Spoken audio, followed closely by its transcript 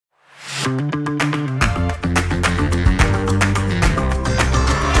All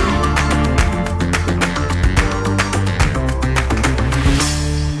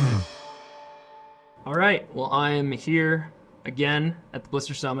right, well, I'm here again at the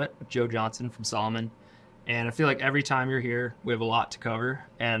Blister Summit with Joe Johnson from Salomon, and I feel like every time you're here, we have a lot to cover,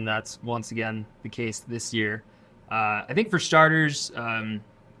 and that's once again the case this year. I think for starters,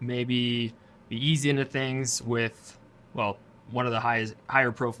 maybe be easy into things with, well, one of the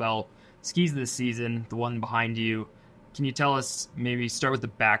higher profile skis of this season, the one behind you. Can you tell us, maybe start with the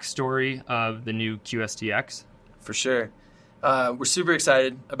backstory of the new QST X? For sure. We're super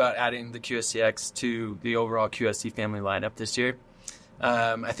excited about adding the QST X to the overall QST family lineup this year.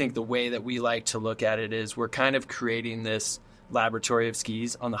 I think the way that we like to look at it is we're kind of creating this laboratory of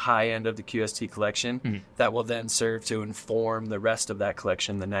skis on the high end of the QST collection that will then serve to inform the rest of that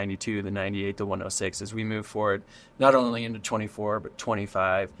collection, the 92, the 98, the 106, as we move forward, not only into 24, but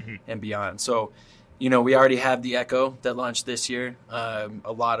 25 and beyond. So, you know, we already have the Echo that launched this year. A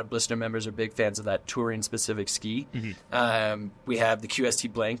lot of Blister members are big fans of that touring-specific ski. We have the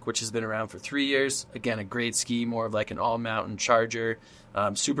QST Blank, which has been around for 3 years. Again, a great ski, more of like an all-mountain charger.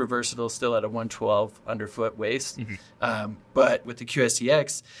 Super versatile, still at a 112 underfoot waist. But with the QST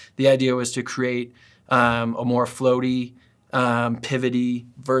X, the idea was to create a more floaty, pivoty,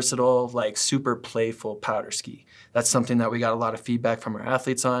 versatile, like super playful powder ski. That's something that we got a lot of feedback from our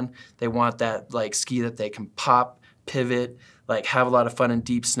athletes on. They want that like ski that they can pop, pivot, like have a lot of fun in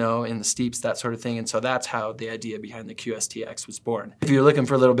deep snow, in the steeps, that sort of thing. And so that's how the idea behind the QST X was born. If you're looking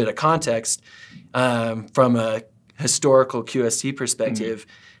for a little bit of context, from a historical QST perspective,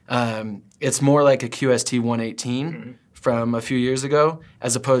 it's more like a QST 118 from a few years ago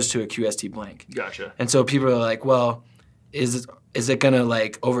as opposed to a QST Blank. Gotcha. And so people are like, well, is it going to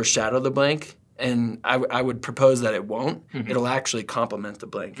like overshadow the Blank? And I would propose that it won't. It'll actually complement the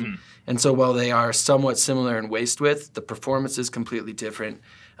Blank. And so while they are somewhat similar in waist width, the performance is completely different.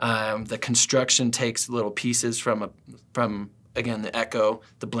 The construction takes little pieces from again, the Echo,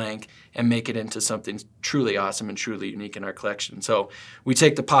 the Blank, and make it into something truly awesome and truly unique in our collection. So we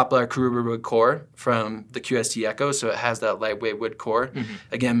take the Poplar Kruger wood core from the QST Echo, so it has that lightweight wood core,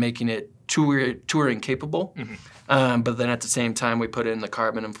 again, making it touring capable. But then at the same time, we put in the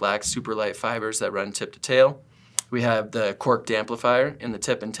carbon and flax super light fibers that run tip to tail. We have the corked amplifier in the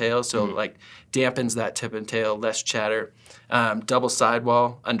tip and tail, so like dampens that tip and tail, less chatter. Double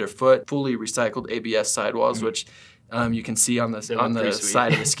sidewall underfoot, fully recycled ABS sidewalls, which you can see on the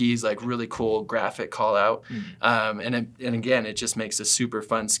side of the skis, like really cool graphic call out. And again, it just makes a super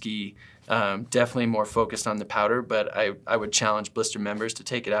fun ski. Definitely more focused on the powder, but I would challenge Blister members to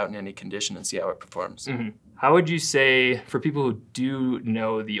take it out in any condition and see how it performs. How would you say, for people who do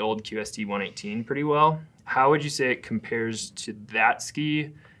know the old QST 118 pretty well, how would you say it compares to that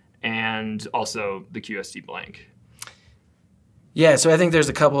ski and also the QST Blank? Yeah, so I think there's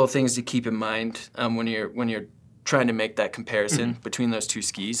a couple of things to keep in mind when you're trying to make that comparison between those two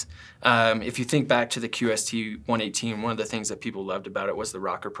skis. If you think back to the QST 118, one of the things that people loved about it was the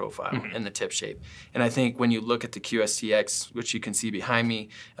rocker profile and the tip shape. And I think when you look at the QST X, which you can see behind me,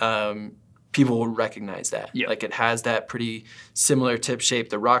 people will recognize that. Like it has that pretty similar tip shape.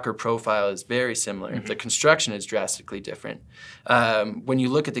 The rocker profile is very similar. The construction is drastically different. When you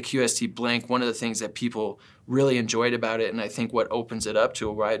look at the QST Blank, one of the things that people really enjoyed about it, and I think what opens it up to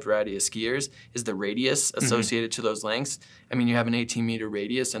a wide variety of skiers, is the radius associated to those lengths. I mean, you have an 18-meter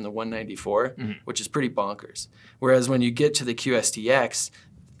radius in the 194, which is pretty bonkers. Whereas when you get to the QST X,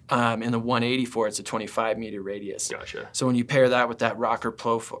 in the 184, it's a 25-meter radius. Gotcha. So when you pair that with that rocker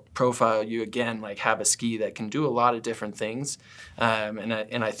profile, you again like have a ski that can do a lot of different things, and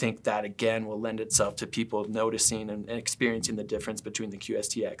I think that again will lend itself to people noticing and experiencing the difference between the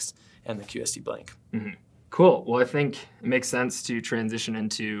QST X and the QST Blank. Cool. Well, I think it makes sense to transition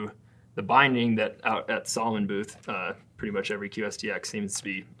into the binding that out at Salomon booth, pretty much every QST X seems to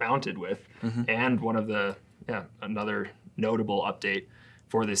be mounted with, and one of the another notable update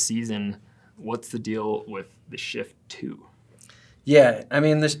for this season. What's the deal with the Shift 2? Yeah, I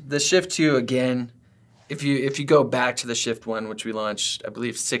mean the Shift 2 again. If you go back to the Shift 1, which we launched, I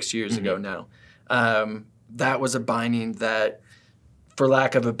believe 6 years ago now, that was a binding that, for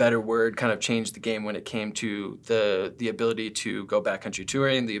lack of a better word, kind of changed the game when it came to the ability to go backcountry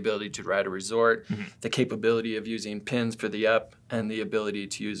touring, the ability to ride a resort, the capability of using pins for the up, and the ability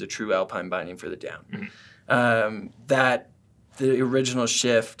to use a true alpine binding for the down. The original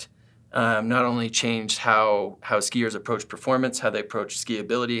Shift not only changed how skiers approach performance, how they approach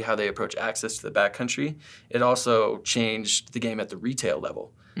skiability, how they approach access to the backcountry, it also changed the game at the retail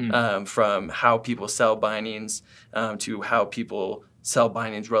level, from how people sell bindings to how people sell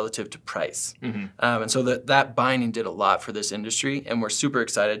bindings relative to price. And so that binding did a lot for this industry, and we're super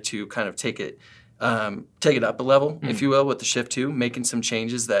excited to kind of take it up a level, if you will, with the Shift2, making some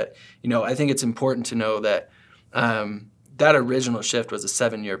changes that, I think it's important to know that that original Shift was a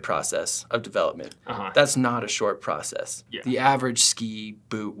 7-year process of development. That's not a short process. Yeah. The average ski,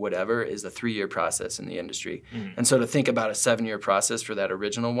 boot, whatever, is a 3-year process in the industry. And so to think about a 7-year process for that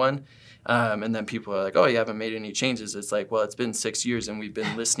original one, and then people are like, oh, you haven't made any changes. It's like, well, it's been 6 years, and we've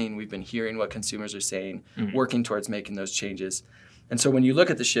been listening, we've been hearing what consumers are saying, working towards making those changes. And so when you look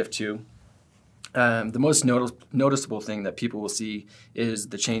at the Shift2, the most noticeable thing that people will see is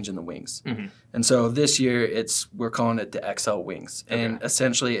the change in the wings. And so this year, we're calling it the XL wings. And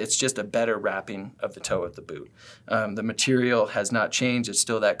essentially, it's just a better wrapping of the toe of the boot. The material has not changed. It's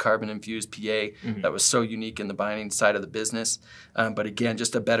still that carbon-infused PA that was so unique in the binding side of the business. But again,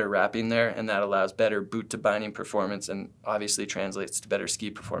 just a better wrapping there, and that allows better boot-to-binding performance and obviously translates to better ski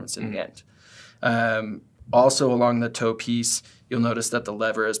performance in the end. Also, along the toe piece, you'll notice that the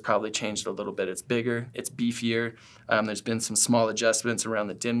lever has probably changed a little bit. It's bigger, it's beefier. There's been some small adjustments around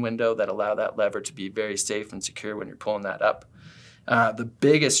the din window that allow that lever to be very safe and secure when you're pulling that up. The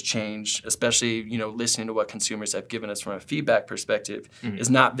biggest change, especially listening to what consumers have given us from a feedback perspective, is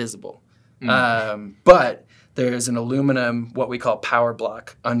not visible. But there is an aluminum, what we call power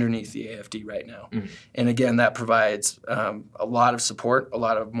block, underneath the AFD right now. And again, that provides a lot of support, a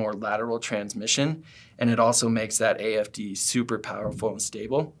lot of more lateral transmission, and it also makes that AFD super powerful and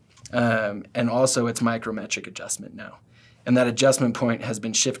stable. And also it's micrometric adjustment now. And that adjustment point has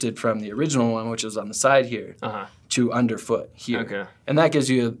been shifted from the original one, which is on the side here, to underfoot here. And that gives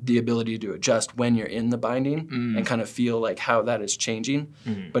you the ability to adjust when you're in the binding and kind of feel like how that is changing.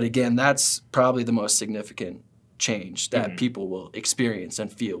 But again, that's probably the most significant change that people will experience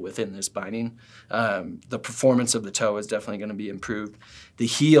and feel within this binding. The performance of the toe is definitely going to be improved. The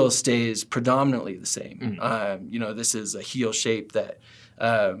heel stays predominantly the same. This is a heel shape that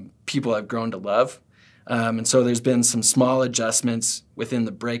people have grown to love. And so there's been some small adjustments within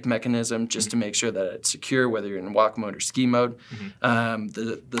the brake mechanism just to make sure that it's secure, whether you're in walk mode or ski mode.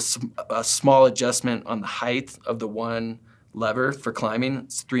 A small adjustment on the height of the one lever for climbing.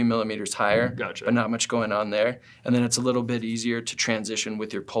 It's 3 millimeters higher, but not much going on there. And then it's a little bit easier to transition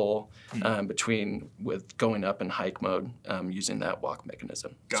with your pole with going up in hike mode using that walk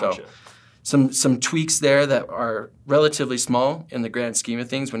mechanism. So some tweaks there that are relatively small in the grand scheme of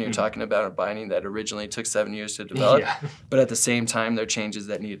things when you're talking about a binding that originally took 7 years to develop. But at the same time, they're changes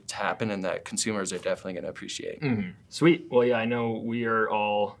that need to happen and that consumers are definitely going to appreciate. Sweet. Well, yeah, I know we are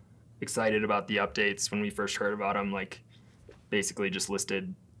all excited about the updates. When we first heard about them, basically just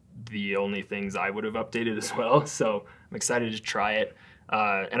listed the only things I would have updated as well. So I'm excited to try it.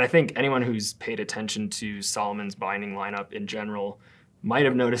 And I think anyone who's paid attention to Salomon's binding lineup in general might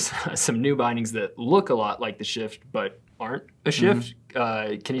have noticed some new bindings that look a lot like the Shift but aren't a Shift.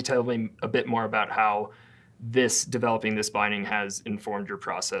 Can you tell me a bit more about how developing this binding has informed your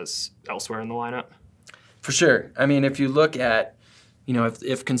process elsewhere in the lineup? For sure. I mean, if you look at,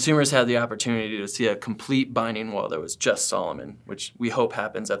 if consumers had the opportunity to see a complete binding wall that was just Salomon, which we hope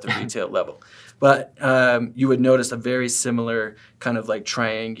happens at the retail level, but you would notice a very similar kind of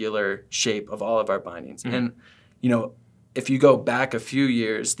triangular shape of all of our bindings. And, if you go back a few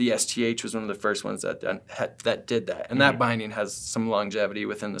years, the STH was one of the first ones that did that. And that binding has some longevity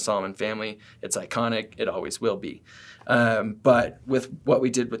within the Salomon family. It's iconic. It always will be. But with what we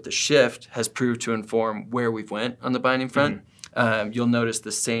did with the Shift has proved to inform where we've went on the binding front. You'll notice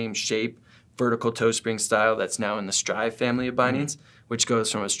the same shape, vertical toe spring style that's now in the Strive family of bindings, which goes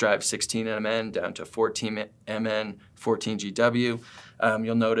from a Strive 16 MN down to 14 MN, 14 GW.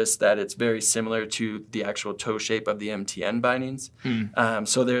 You'll notice that it's very similar to the actual toe shape of the MTN bindings.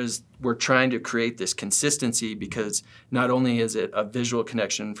 So we're trying to create this consistency because not only is it a visual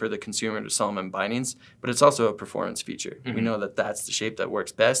connection for the consumer to Salomon bindings, but it's also a performance feature. We know that that's the shape that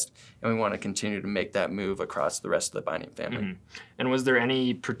works best, and we want to continue to make that move across the rest of the binding family. And was there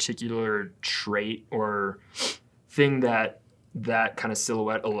any particular trait or thing that kind of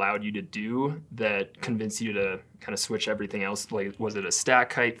silhouette allowed you to do that convinced you to kind of switch everything else? Was it a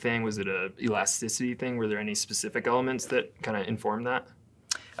stack height thing? Was it a elasticity thing? Were there any specific elements that kind of informed that?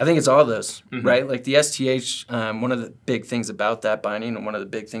 I think it's all of those, right? Like the STH, one of the big things about that binding and one of the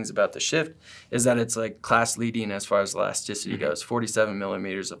big things about the Shift is that it's class leading as far as elasticity goes, 47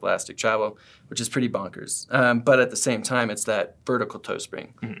 millimeters of elastic travel, which is pretty bonkers. But at the same time, it's that vertical toe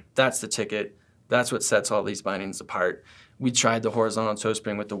spring. That's the ticket. That's what sets all these bindings apart. We tried the horizontal toe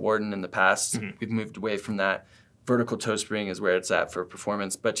spring with the Warden in the past. We've moved away from that. Vertical toe spring is where it's at for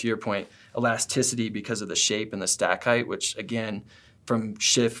performance. But to your point, elasticity because of the shape and the stack height, which again, from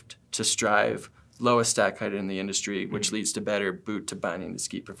shift to strive, lowest stack height in the industry, which leads to better boot to binding to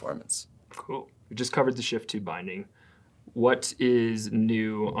ski performance. Cool. We just covered the Shift2 Binding. What is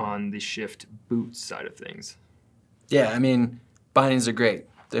new on the Shift boot side of things? Yeah, I mean, bindings are great.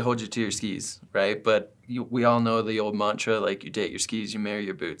 They hold you to your skis, right? But we all know the old mantra, like you date your skis, you marry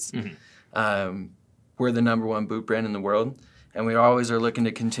your boots. We're the #1 boot brand in the world, and we always are looking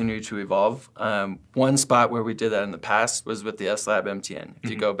to continue to evolve. One spot where we did that in the past was with the S-Lab MTN. If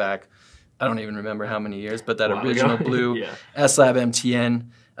you go back, I don't even remember how many years, but that original blue S-Lab MTN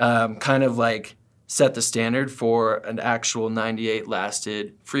kind of like set the standard for an actual 98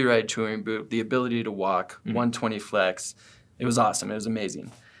 lasted freeride touring boot, the ability to walk, 120 flex. It was awesome. It was amazing.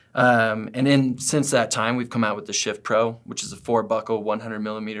 Since that time, we've come out with the Shift Pro, which is a 4-buckle, 100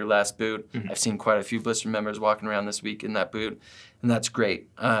 millimeter last boot. I've seen quite a few Blister members walking around this week in that boot, and that's great.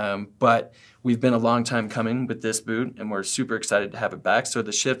 But we've been a long time coming with this boot, and we're super excited to have it back. So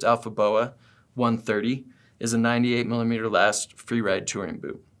the Shift Alpha BOA 130 is a 98 millimeter last freeride touring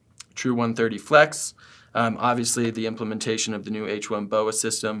boot. True 130 flex. Obviously, the implementation of the new H1 BOA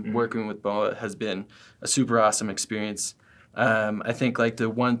system, working with BOA, has been a super awesome experience. I think like the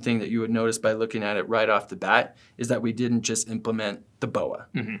one thing that you would notice by looking at it right off the bat is that we didn't just implement the BOA.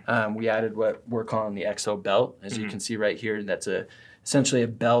 We added what we're calling the EXO belt. As you can see right here, that's essentially a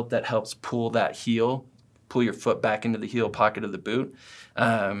belt that helps pull your foot back into the heel pocket of the boot.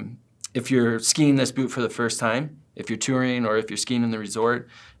 If you're skiing this boot for the first time, if you're touring or if you're skiing in the resort,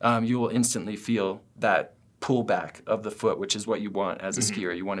 you will instantly feel that pullback of the foot, which is what you want as a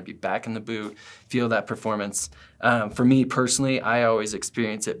skier. You want to be back in the boot, feel that performance. For me personally, I always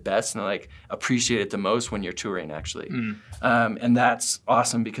experience it best and I appreciate it the most when you're touring actually. And that's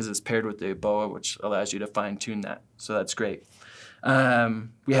awesome because it's paired with the BOA, which allows you to fine tune that. So that's great.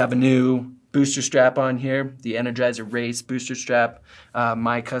 We have a new booster strap on here, the Energizer Race booster strap,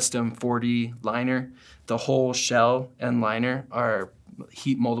 my custom 4D liner. The whole shell and liner are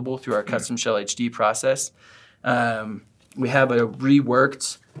heat moldable through our custom shell HD process. We have a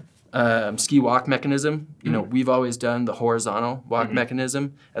reworked ski walk mechanism. We've always done the horizontal walk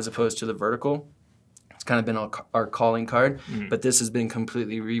mechanism as opposed to the vertical. It's kind of been our calling card, but this has been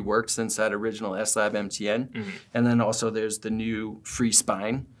completely reworked since that original S-Lab MTN. And then also there's the new free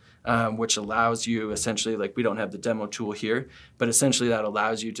spine, which allows you essentially, we don't have the demo tool here, but essentially that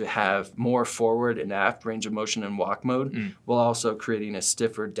allows you to have more forward and aft range of motion and walk mode, while also creating a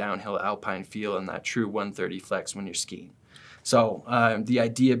stiffer downhill alpine feel and that true 130 flex when you're skiing. So the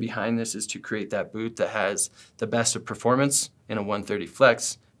idea behind this is to create that boot that has the best of performance in a 130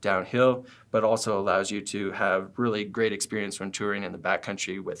 flex downhill, but also allows you to have really great experience when touring in the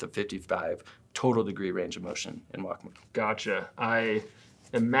backcountry with a 55 total degree range of motion and walk mode. Gotcha. I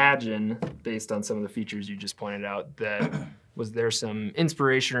imagine, based on some of the features you just pointed out, that was there some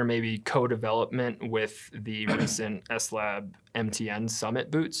inspiration or maybe co-development with the recent S-Lab MTN Summit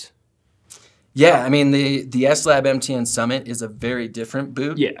boots? Yeah, I mean, the S-Lab MTN Summit is a very different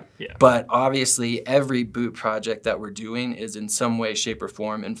boot. Yeah. But obviously, every boot project that we're doing is in some way, shape, or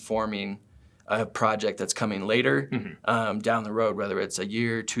form informing a project that's coming later down the road, whether it's a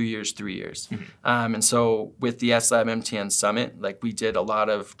year, 2 years, 3 years. And so with the S-Lab MTN Summit, we did a lot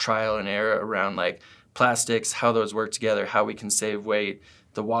of trial and error around plastics, how those work together, how we can save weight,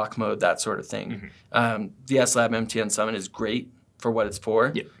 the walk mode, that sort of thing. The S-Lab MTN Summit is great for what it's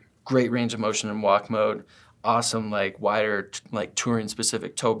for. Yeah. Great range of motion and walk mode, awesome wider touring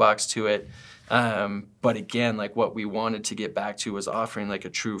specific toe box to it. But again, what we wanted to get back to was offering a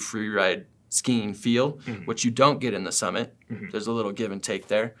true freeride skiing feel, which you don't get in the Summit. There's a little give and take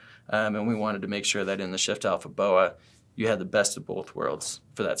there. And we wanted to make sure that in the Shift Alpha BOA, you had the best of both worlds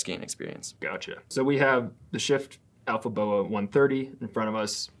for that skiing experience. Gotcha. So we have the Shift Alpha BOA 130 in front of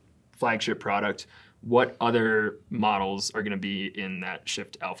us, flagship product. What other models are going to be in that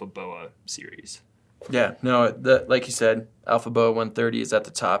Shift Alpha BOA series? Yeah, no, like you said, Alpha BOA 130 is at the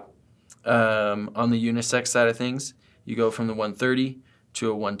top. On the unisex side of things, you go from the 130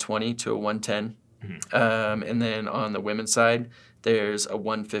 to a 120 to a 110. And then on the women's side, there's a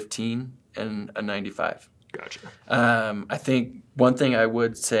 115 and a 95. Gotcha. I think one thing I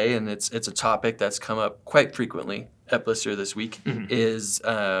would say, and it's a topic that's come up quite frequently at Blister this week, is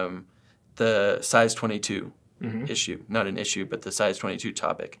the size 22 issue. Not an issue, but the size 22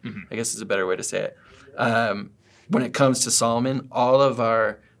 topic. I guess is a better way to say it. When it comes to Salomon, all of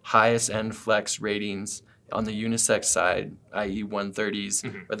our highest end flex ratings on the unisex side, i.e.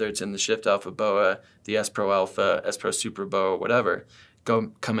 130s, whether it's in the Shift Alpha BOA, the S Pro Alpha, S Pro Super BOA, whatever,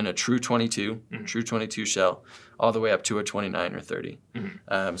 come in a true 22, true 22 shell, all the way up to a 29 or 30.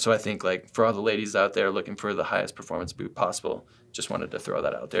 So I think like for all the ladies out there looking for the highest performance boot possible, just wanted to throw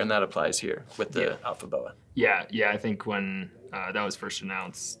that out there, and that applies here with the Alpha BOA. Yeah. I think when that was first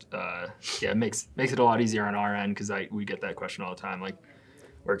announced, it makes it a lot easier on our end because we get that question all the time, like,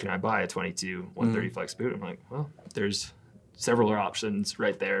 where can I buy a 22 130 flex boot? I'm like, well, there's several options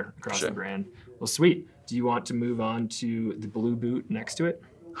right there across the brand. Well, sweet. Do you want to move on to the blue boot next to it?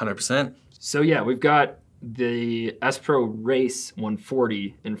 100%. So yeah, we've got the S Pro Race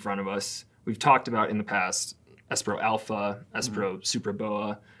 140 in front of us. We've talked about in the past S Pro Alpha, S Pro Super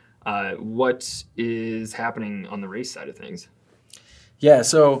BOA. What is happening on the race side of things? Yeah,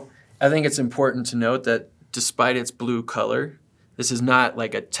 so I think it's important to note that despite its blue color, this is not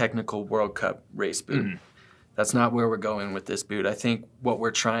like a technical World Cup race boot. That's not where we're going with this boot. I think what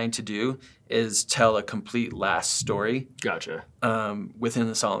we're trying to do is tell a complete last story. Gotcha. Within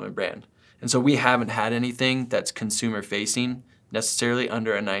the Salomon brand. And so we haven't had anything that's consumer facing necessarily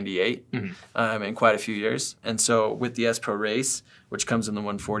under a 98 in quite a few years. And so with the S Pro Race, which comes in the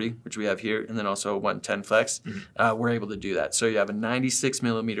 140, which we have here, and then also a 110 Flex, we're able to do that. So you have a 96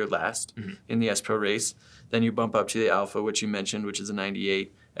 millimeter last in the S Pro Race. Then you bump up to the Alpha, which you mentioned, which is a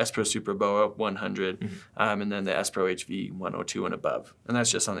 98, S Pro Super BOA 100, and then the S Pro HV 102 and above. And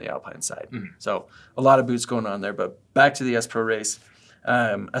that's just on the Alpine side. So a lot of boots going on there. But back to the S Pro Race.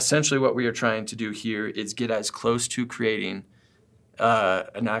 Essentially what we are trying to do here is get as close to creating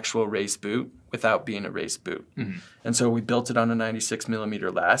an actual race boot without being a race boot. And so we built it on a 96 millimeter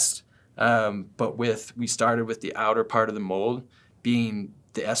last, but we started with the outer part of the mold being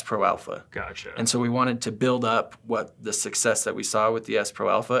the S Pro Alpha. Gotcha. And so we wanted to build up what the success that we saw with the S Pro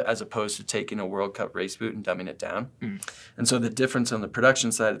Alpha as opposed to taking a World Cup race boot and dumbing it down. And so the difference on the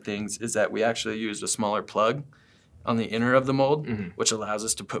production side of things is that we actually used a smaller plug on the inner of the mold, which allows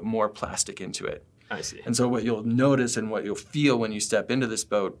us to put more plastic into it. I see. And so what you'll notice and what you'll feel when you step into this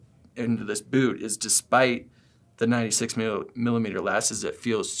boot is despite the 96 millimeter last, is it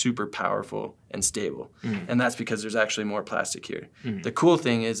feels super powerful and stable. And that's because there's actually more plastic here. The cool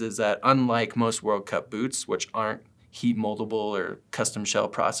thing is that unlike most World Cup boots, which aren't heat moldable or custom shell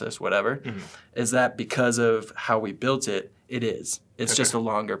process, whatever, is that because of how we built it, it is. It's just a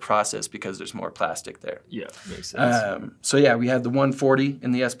longer process because there's more plastic there. Yeah, makes sense. So yeah, we have the 140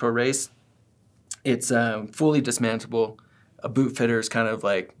 in the S Pro Race. It's fully dismantleable. A boot fitter is kind of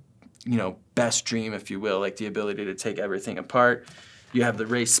like, best dream, if you will, like the ability to take everything apart. You have the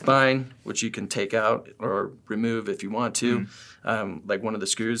race spine, which you can take out or remove if you want to, like one of the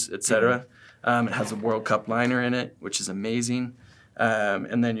screws, etc. It has a World Cup liner in it, which is amazing.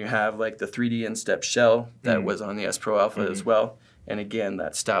 And then you have like the 3D instep shell that was on the S Pro Alpha as well. And again,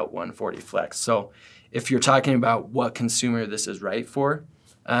 that stout 140 flex. So if you're talking about what consumer this is right for,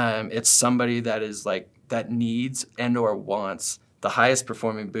 it's somebody that is that needs and or wants the highest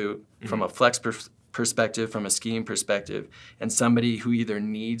performing boot from a flex perspective, from a skiing perspective, and somebody who either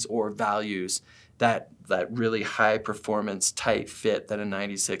needs or values that really high performance tight fit that a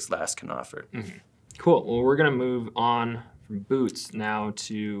 96 last can offer. Cool. Well, we're going to move on from boots now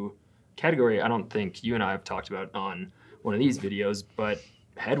to category I don't think you and I have talked about on one of these videos, but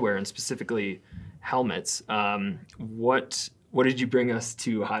headwear and specifically helmets. What did you bring us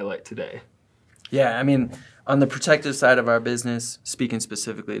to highlight today? Yeah, I mean, on the protective side of our business, speaking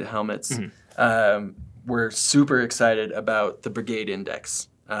specifically to helmets, we're super excited about the Brigade Index,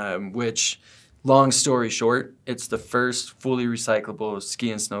 which, long story short, it's the first fully recyclable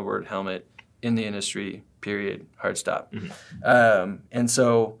ski and snowboard helmet in the industry, period, hard stop. And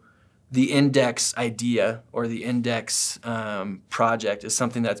so the Index idea or the Index project is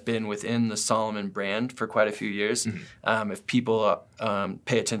something that's been within the Salomon brand for quite a few years. If people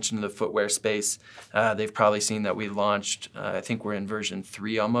pay attention to the footwear space, they've probably seen that we launched, I think we're in version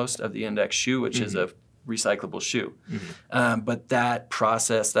 3 almost of the Index shoe, which is a recyclable shoe. But that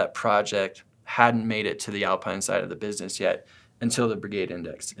process, that project hadn't made it to the Alpine side of the business yet until the Brigade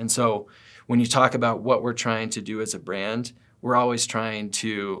Index. And so when you talk about what we're trying to do as a brand, we're always trying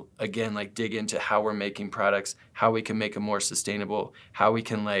to, again, dig into how we're making products, how we can make them more sustainable, how we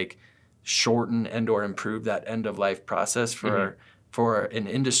can shorten and or improve that end-of-life process for an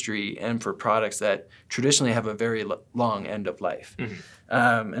industry and for products that traditionally have a very long end of life.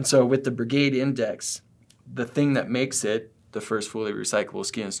 And so with the Brigade Index, the thing that makes it the first fully recyclable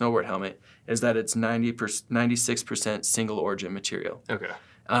ski and snowboard helmet is that it's 96% single origin material.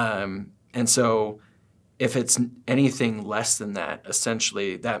 And so if it's anything less than that,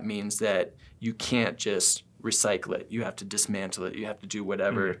 essentially that means that you can't just recycle it. You have to dismantle it. You have to do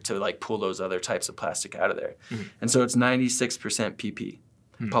whatever to like pull those other types of plastic out of there. And so it's 96% PP,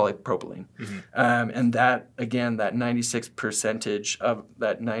 polypropylene. And that, again, that 96%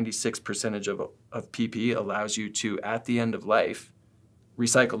 of PP allows you to, at the end of life,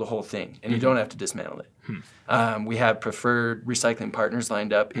 recycle the whole thing, and you don't have to dismantle it. We have preferred recycling partners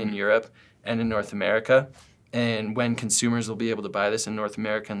lined up in Europe and in North America. And when consumers will be able to buy this in North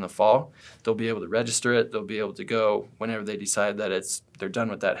America in the fall, they'll be able to register it. They'll be able to go whenever they decide that they're done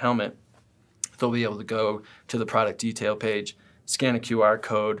with that helmet. They'll be able to go to the product detail page, scan a QR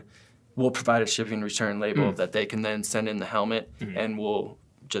code. We'll provide a shipping return label that they can then send in the helmet, and we'll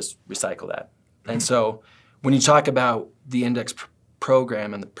just recycle that. And so when you talk about the index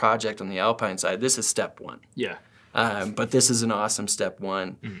program and the project on the Alpine side, this is step one. Yeah. But this is an awesome step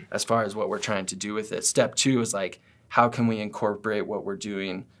one as far as what we're trying to do with it. Step two is like, how can we incorporate what we're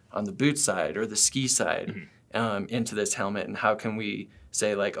doing on the boot side or the ski side into this helmet? And how can we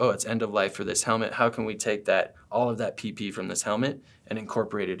say like, oh, it's end of life for this helmet. How can we take all of that PP from this helmet and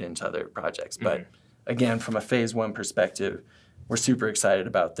incorporate it into other projects? But again, from a phase one perspective, we're super excited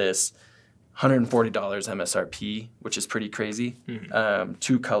about this. $140 MSRP, which is pretty crazy. 2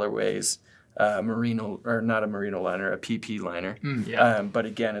 colorways, merino, or not a merino liner, a PP liner. But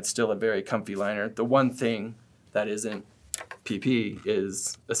again, it's still a very comfy liner. The one thing that isn't PP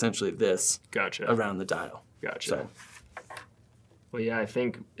is essentially this around the dial. So. Well, yeah, I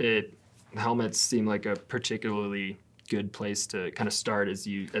think helmets seem like a particularly good place to kind of start, as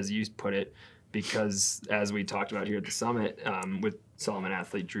you put it, because as we talked about here at the summit with Salomon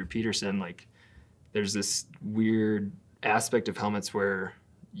athlete Drew Peterson, like there's this weird aspect of helmets where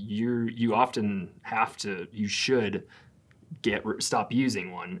you often you should stop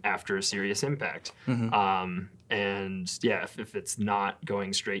using one after a serious impact. And yeah, if it's not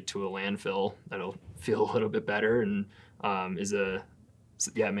going straight to a landfill, that'll feel a little bit better, and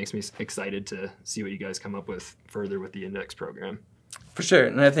it makes me excited to see what you guys come up with further with the index program. For sure.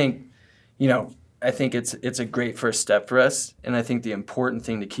 And I think, it's a great first step for us. And I think the important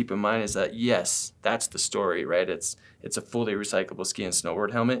thing to keep in mind is that, yes, that's the story, right? It's a fully recyclable ski and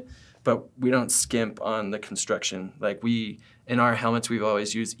snowboard helmet, but we don't skimp on the construction. Like in our helmets, we've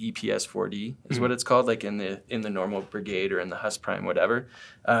always used EPS 4D is what it's called, like in the normal Brigade or in the Huss Prime, whatever.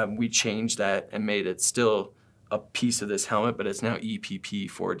 We changed that and made it still a piece of this helmet, but it's now EPP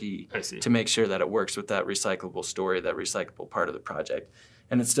 4D to make sure that it works with that recyclable story, that recyclable part of the project.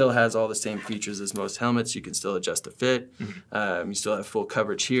 And it still has all the same features as most helmets. You can still adjust the fit. You still have full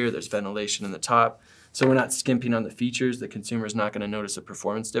coverage here. There's ventilation in the top. So we're not skimping on the features. The consumer's not going to notice a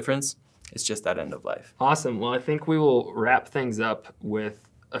performance difference. It's just that end of life. Awesome. Well, I think we will wrap things up with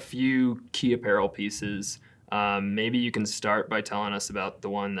a few key apparel pieces. Maybe you can start by telling us about the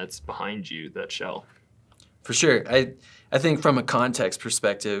one that's behind you, that shell. For sure. I think from a context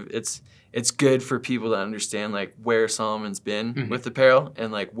perspective, it's good for people to understand like where Salomon's been with apparel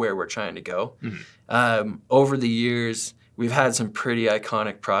and like where we're trying to go. Over the years, we've had some pretty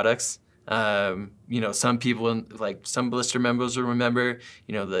iconic products. Some people, like some Blister members will remember,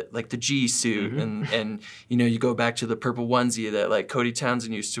 the G suit and you go back to the purple onesie that like Cody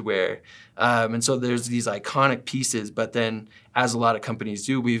Townsend used to wear. And so there's these iconic pieces, but then as a lot of companies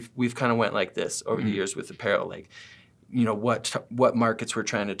do, we've kind of went like this over the years with apparel, like, what markets we're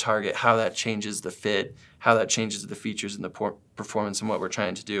trying to target, how that changes the fit, how that changes the features and the performance and what we're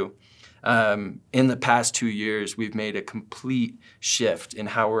trying to do. In the past 2 years, we've made a complete shift in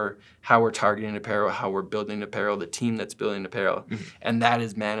how we're targeting apparel, how we're building apparel, the team that's building apparel, and that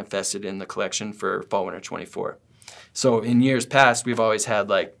is manifested in the collection for Fall/Winter 24. So in years past, we've always had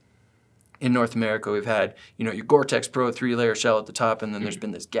like, in North America, we've had your Gore-Tex Pro 3-layer shell at the top, and then there's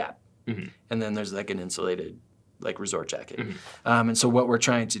been this gap, and then there's like an insulated like resort jacket. And so what we're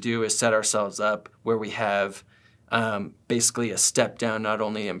trying to do is set ourselves up where we have basically a step down, not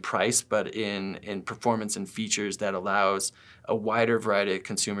only in price, but in performance and features that allows a wider variety of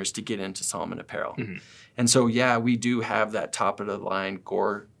consumers to get into Salomon apparel. And so, yeah, we do have that top of the line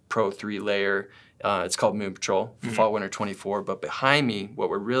Gore Pro 3-layer. It's called Moon Patrol for Fall/Winter 24. But behind me, what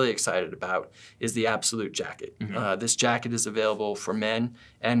we're really excited about is the Absolute jacket. This jacket is available for men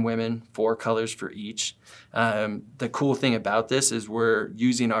and women, 4 colors for each. The cool thing about this is we're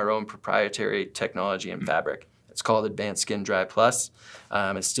using our own proprietary technology and fabric. It's called Advanced Skin Dry Plus.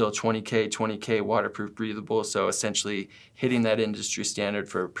 It's still 20K waterproof, breathable, so essentially hitting that industry standard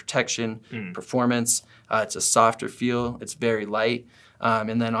for protection, performance. It's a softer feel. It's very light.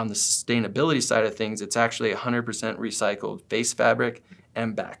 And then on the sustainability side of things, it's actually 100% recycled base fabric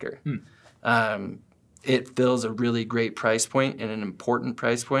and backer. It fills a really great price point and an important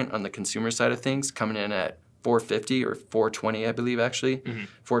price point on the consumer side of things, coming in at $450 or $420, I believe, actually.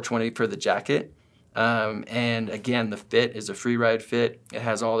 $420 for the jacket. And again, the fit is a free ride fit. It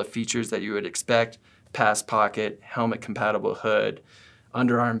has all the features that you would expect: pass pocket, helmet compatible hood,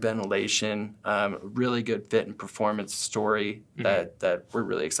 underarm ventilation, really good fit and performance story that we're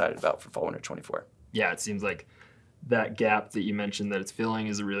really excited about for fall winter 24. Yeah, it seems like that gap that you mentioned that it's filling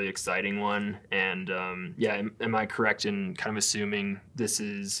is a really exciting one. And yeah, am I correct in kind of assuming this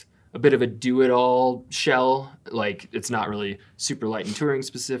is a bit of a do-it-all shell? Like, it's not really super light and touring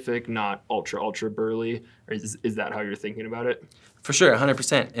specific, not ultra burly, or is that how you're thinking about it? For sure,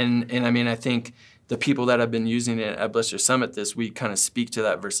 100%. And I mean, I think the people that have been using it at Blister Summit this week kind of speak to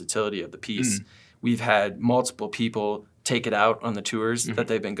that versatility of the piece. We've had multiple people take it out on the tours that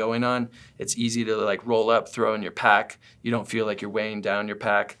they've been going on. It's easy to like roll up, throw in your pack. You don't feel like you're weighing down your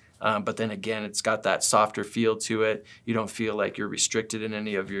pack. But then again, it's got that softer feel to it. You don't feel like you're restricted in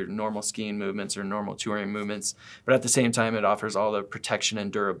any of your normal skiing movements or normal touring movements. But at the same time, it offers all the protection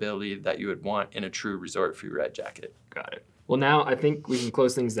and durability that you would want in a true resort free ride jacket. Got it. Well, now I think we can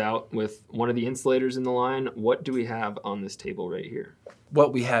close things out with one of the insulators in the line. What do we have on this table right here?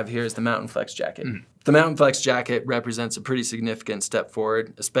 What we have here is the Mountain Flex jacket. The Mountain Flex jacket represents a pretty significant step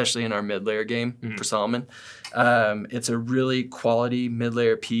forward, especially in our mid-layer game for Salomon. It's a really quality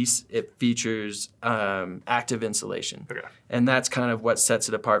mid-layer piece. It features active insulation. And that's kind of what sets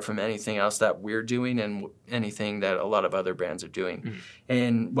it apart from anything else that we're doing and anything that a lot of other brands are doing.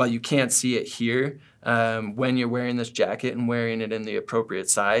 And while you can't see it here, when you're wearing this jacket and wearing it in the appropriate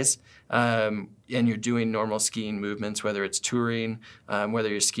size, and you're doing normal skiing movements, whether it's touring, whether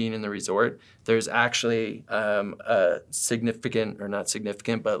you're skiing in the resort, there's actually significant, or not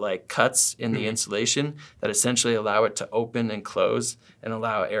significant, but like cuts in the insulation that essentially allow it to open and close and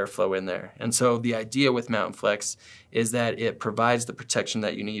allow airflow in there. And so the idea with Mountain Flex is that it provides the protection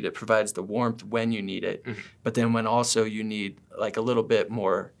that you need. It provides the warmth when you need it. But then when also you need like a little bit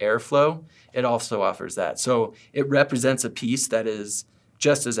more airflow, it also offers that. So it represents a piece that is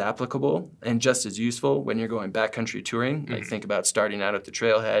just as applicable and just as useful when you're going backcountry touring. Like think about starting out at the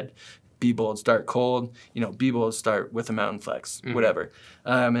trailhead, be bold, start cold, be bold, start with a Mountain Flex, whatever.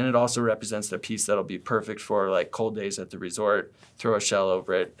 And it also represents the piece that'll be perfect for like cold days at the resort, throw a shell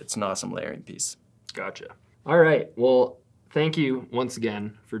over it. It's an awesome layering piece. Gotcha. All right. Well, thank you once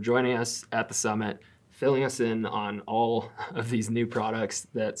again for joining us at the summit, filling us in on all of these new products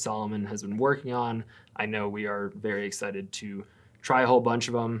that Salomon has been working on. I know we are very excited to try a whole bunch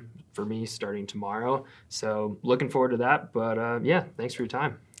of them, for me, starting tomorrow. So looking forward to that. But yeah, thanks for your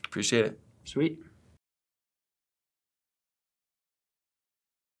time. Appreciate it. Sweet.